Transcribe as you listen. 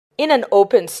In an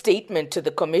open statement to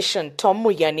the Commission, Tom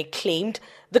Moyane claimed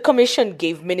the Commission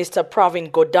gave Minister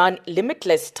Pravin Gordhan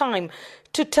limitless time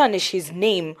to tarnish his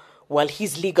name, while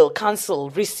his legal counsel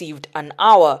received an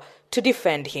hour to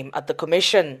defend him at the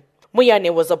Commission.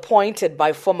 Moyane was appointed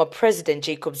by former President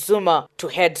Jacob Zuma to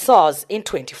head SARS in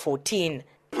 2014.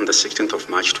 On the 16th of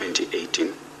March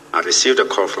 2018, I received a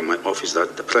call from my office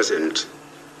that the President,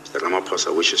 Mr.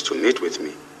 Ramaphosa, wishes to meet with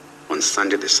me on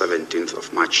Sunday the 17th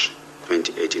of March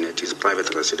 2018 at his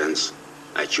private residence.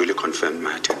 I duly confirmed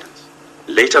my attendance.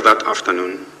 Later that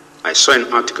afternoon, I saw an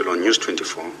article on News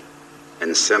 24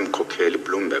 and Sam Kokeli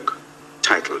Bloomberg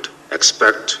titled,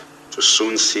 "Expect to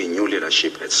soon see new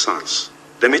leadership at SARS."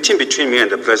 The meeting between me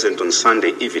and the President on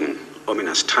Sunday evening,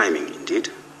 ominous timing indeed,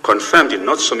 confirmed in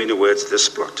not so many words this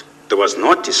plot. There was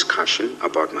no discussion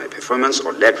about my performance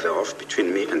or lack thereof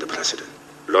between me and the President.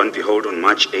 Lo and behold, on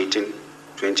March 18,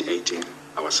 2018,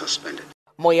 I was suspended.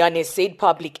 Moyane said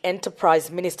Public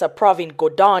Enterprise Minister Pravin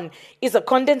Gordhan is a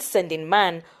condescending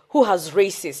man who has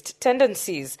racist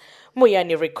tendencies.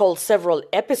 Moyane recalled several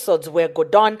episodes where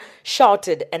Gordhan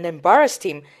shouted and embarrassed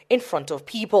him in front of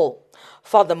people.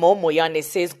 Furthermore, Moyane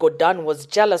says Gordhan was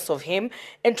jealous of him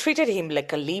and treated him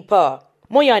like a leper.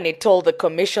 Moyane told the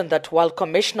Commission that while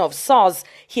Commissioner of SARS,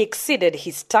 he exceeded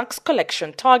his tax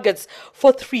collection targets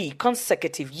for 3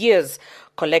 consecutive years,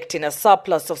 collecting a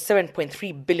surplus of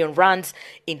 7.3 billion rands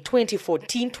in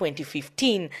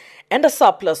 2014-2015 and a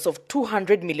surplus of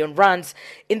 200 million rands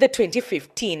in the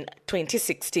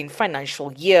 2015-2016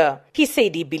 financial year. He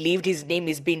said he believed his name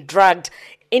is being dragged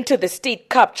into the state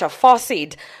capture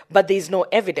facade, but there is no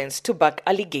evidence to back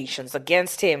allegations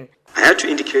against him. I had to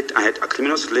indicate I had a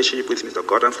criminal relationship with Mr.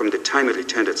 Gordhan from the time he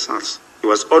returned at SARS. He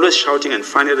was always shouting and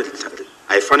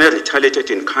I finally retaliated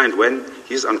in kind when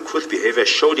his uncouth behavior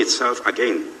showed itself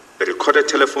again. The recorded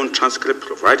telephone transcript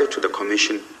provided to the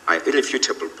Commission are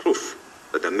irrefutable proof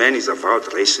that the man is avowed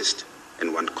racist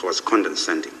and was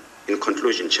condescending. In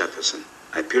conclusion, Chairperson,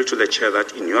 I appeal to the Chair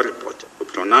that in your report, to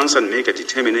pronounce and make a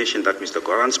determination that Mr.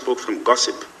 Gordhan spoke from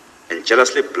gossip and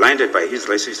jealously blinded by his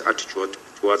racist attitude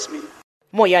towards me.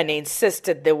 Moyane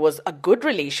insisted there was a good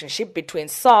relationship between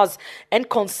SARS and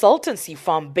consultancy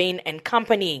firm Bain &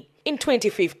 Company. In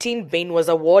 2015, Bain was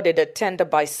awarded a tender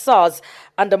by SARS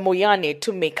under Moyane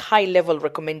to make high-level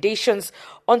recommendations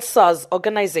on SARS'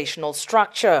 organizational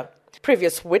structure.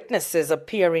 Previous witnesses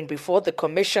appearing before the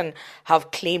Commission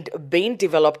have claimed Bain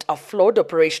developed a flawed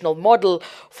operational model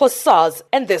for SARS,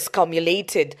 and this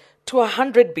culminated to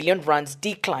 100 billion rands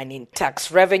decline in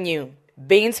tax revenue.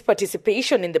 Bain's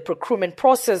participation in the procurement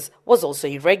process was also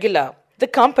irregular. The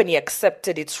company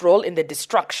accepted its role in the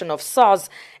destruction of SARS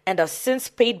and has since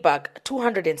paid back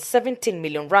 217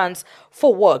 million rands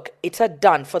for work it had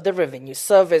done for the revenue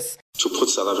service. To put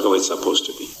South Africa where it's supposed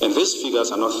to be. And these figures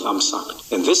are not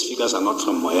thumb-sucked. And these figures are not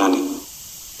from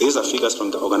Moyane. These are figures from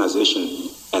the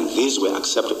organization, and these were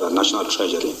accepted by the National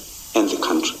Treasury and the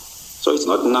country. So it's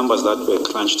not numbers that were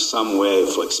crunched somewhere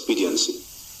for expediency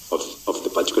of the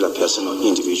particular person or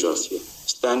individuals here.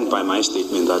 Stand by my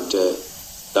statement that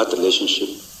that relationship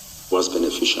was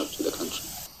beneficial to the country.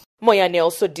 Moyane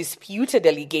also disputed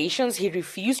allegations he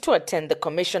refused to attend the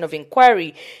Commission of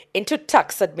Inquiry into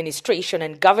Tax Administration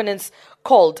and Governance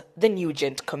called the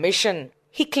Nugent Commission.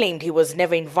 He claimed he was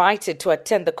never invited to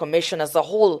attend the commission as a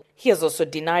whole. He has also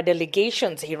denied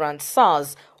allegations he ran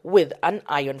SARS with an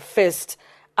iron fist.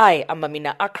 I am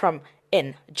Amina Akram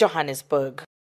in Johannesburg.